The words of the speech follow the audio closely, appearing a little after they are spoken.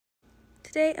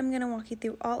Today I'm going to walk you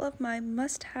through all of my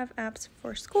must-have apps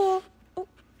for school. Oh,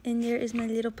 and there is my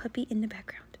little puppy in the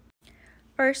background.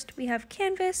 First, we have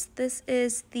Canvas. This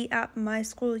is the app my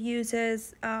school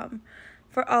uses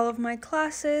for all of my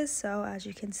classes. So as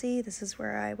you can see, this is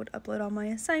where I would upload all my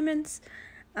assignments.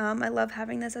 I love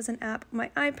having this as an app on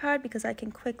my iPad because I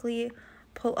can quickly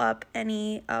pull up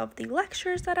any of the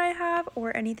lectures that I have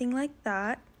or anything like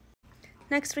that.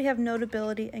 Next, we have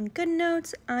Notability and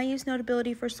GoodNotes. I use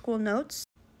Notability for school notes.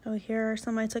 So here are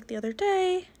some I took the other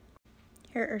day.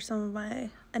 Here are some of my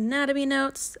anatomy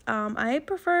notes. I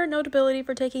prefer Notability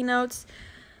for taking notes.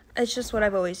 It's just what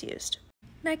I've always used.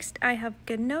 Next, I have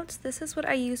GoodNotes. This is what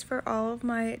I use for all of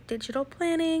my digital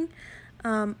planning.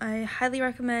 I highly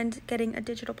recommend getting a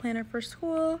digital planner for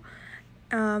school.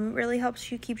 It really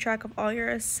helps you keep track of all your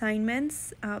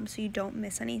assignments so you don't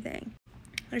miss anything.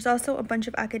 There's also a bunch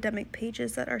of academic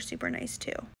pages that are super nice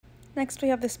too. Next, we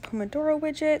have this Pomodoro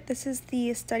widget. This is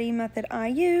the study method I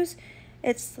use.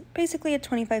 It's basically a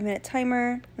 25-minute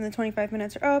timer. When the 25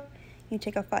 minutes are up, you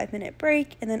take a 5-minute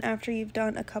break, and then after you've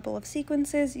done a couple of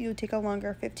sequences, you take a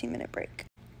longer 15-minute break.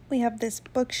 We have this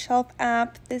bookshelf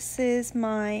app. This is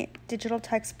my digital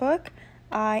textbook.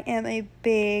 I am a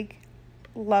big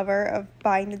lover of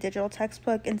buying the digital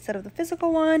textbook instead of the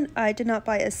physical one. I did not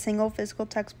buy a single physical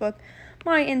textbook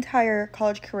my entire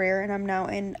college career, and I'm now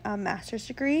in a master's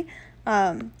degree.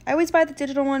 I always buy the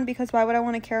digital one because why would I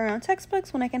want to carry around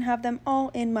textbooks when I can have them all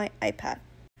in my iPad?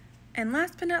 And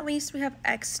last but not least, we have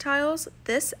Xtiles.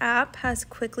 This app has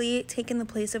quickly taken the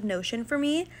place of Notion for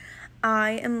me.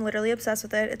 I am literally obsessed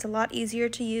with it. It's a lot easier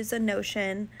to use than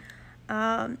Notion.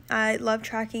 I love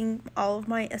tracking all of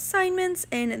my assignments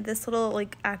in this little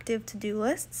active to-do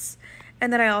lists.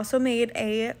 And then I also made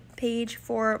a page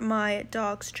for my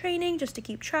dog's training just to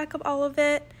keep track of all of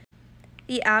it.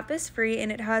 The app is free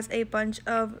and it has a bunch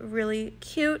of really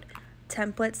cute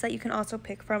templates that you can also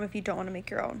pick from if you don't want to make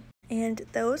your own. And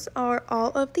those are all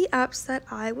of the apps that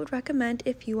I would recommend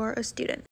if you are a student.